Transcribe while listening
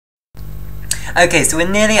Okay, so we're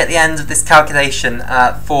nearly at the end of this calculation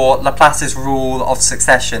for Laplace's rule of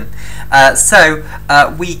succession.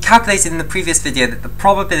 We calculated in the previous video that the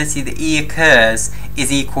probability that E occurs is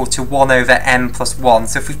equal to 1 over n plus 1.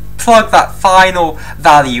 So if we plug that final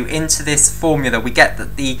value into this formula, we get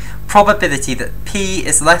that the probability that P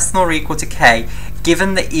is less than or equal to K,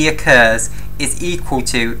 given that E occurs, is equal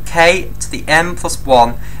to K to the n plus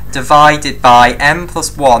 1 divided by n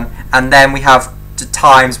plus 1, and then we have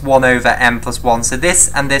times 1 over n plus 1. So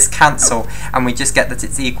this and this cancel, and we just get that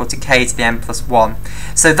it's equal to K to the n plus 1.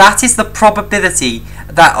 So that is the probability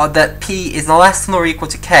that P is less than or equal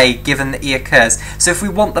to K given that E occurs. So if we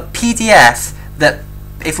want the PDF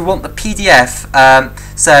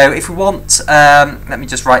let me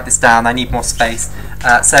just write this down, I need more space.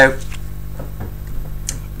 So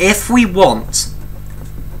if we want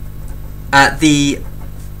the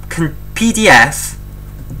PDF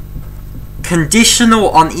conditional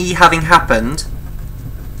on E having happened,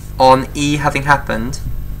 oh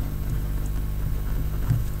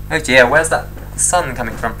dear, where's that sun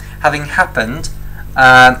coming from? Having happened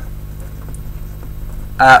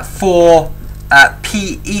for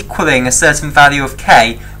P equaling a certain value of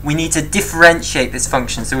K, we need to differentiate this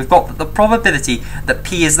function. So we've got that the probability that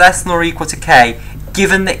P is less than or equal to K,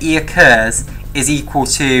 given that E occurs, is equal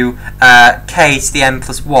to K to the n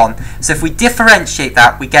plus 1. So if we differentiate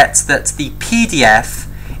that, we get that the PDF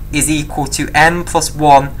is equal to n plus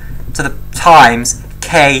 1 to the times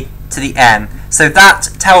K to the n. So that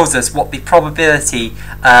tells us what the probability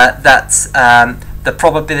the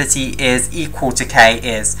probability is equal to K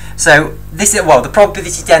is. So this is, well, the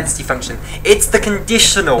probability density function. It's the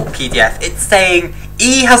conditional PDF. It's saying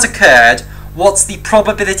E has occurred. What's the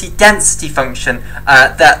probability density function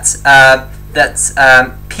that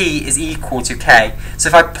P is equal to K? So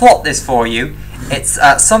if I plot this for you, it's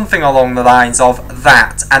something along the lines of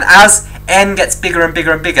that. And as n gets bigger and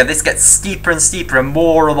bigger and bigger, this gets steeper and steeper and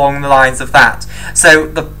more along the lines of that. So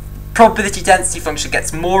the probability density function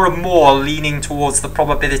gets more and more leaning towards the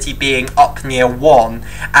probability being up near 1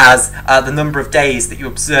 as the number of days that you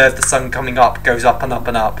observe the sun coming up goes up and up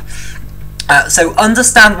and up. So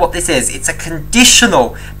understand what this is. It's a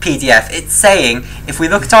conditional PDF. It's saying if we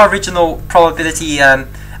look at our original probability,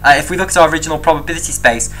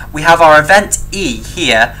 space, we have our event E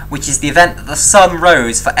here, which is the event that the sun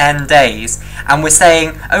rose for n days, and we're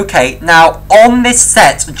saying, okay, now on this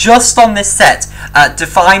set, just on this set,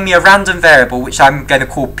 define me a random variable, which I'm going to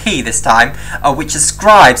call P this time, which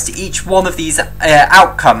ascribes to each one of these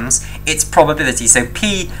outcomes its probability. So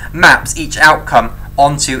P maps each outcome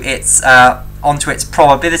onto its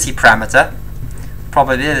probability parameter,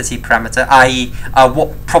 i.e.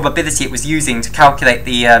 what probability it was using to calculate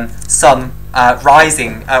the sun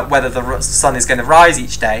rising, whether the sun is going to rise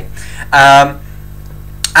each day.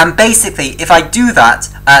 And basically, if I do that,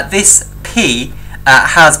 this P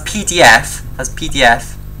has PDF,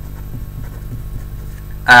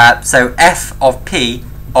 so f of P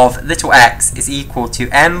of little x is equal to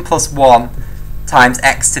n plus 1 times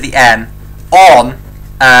x to the n on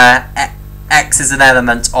x is an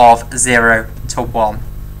element of 0 to 1.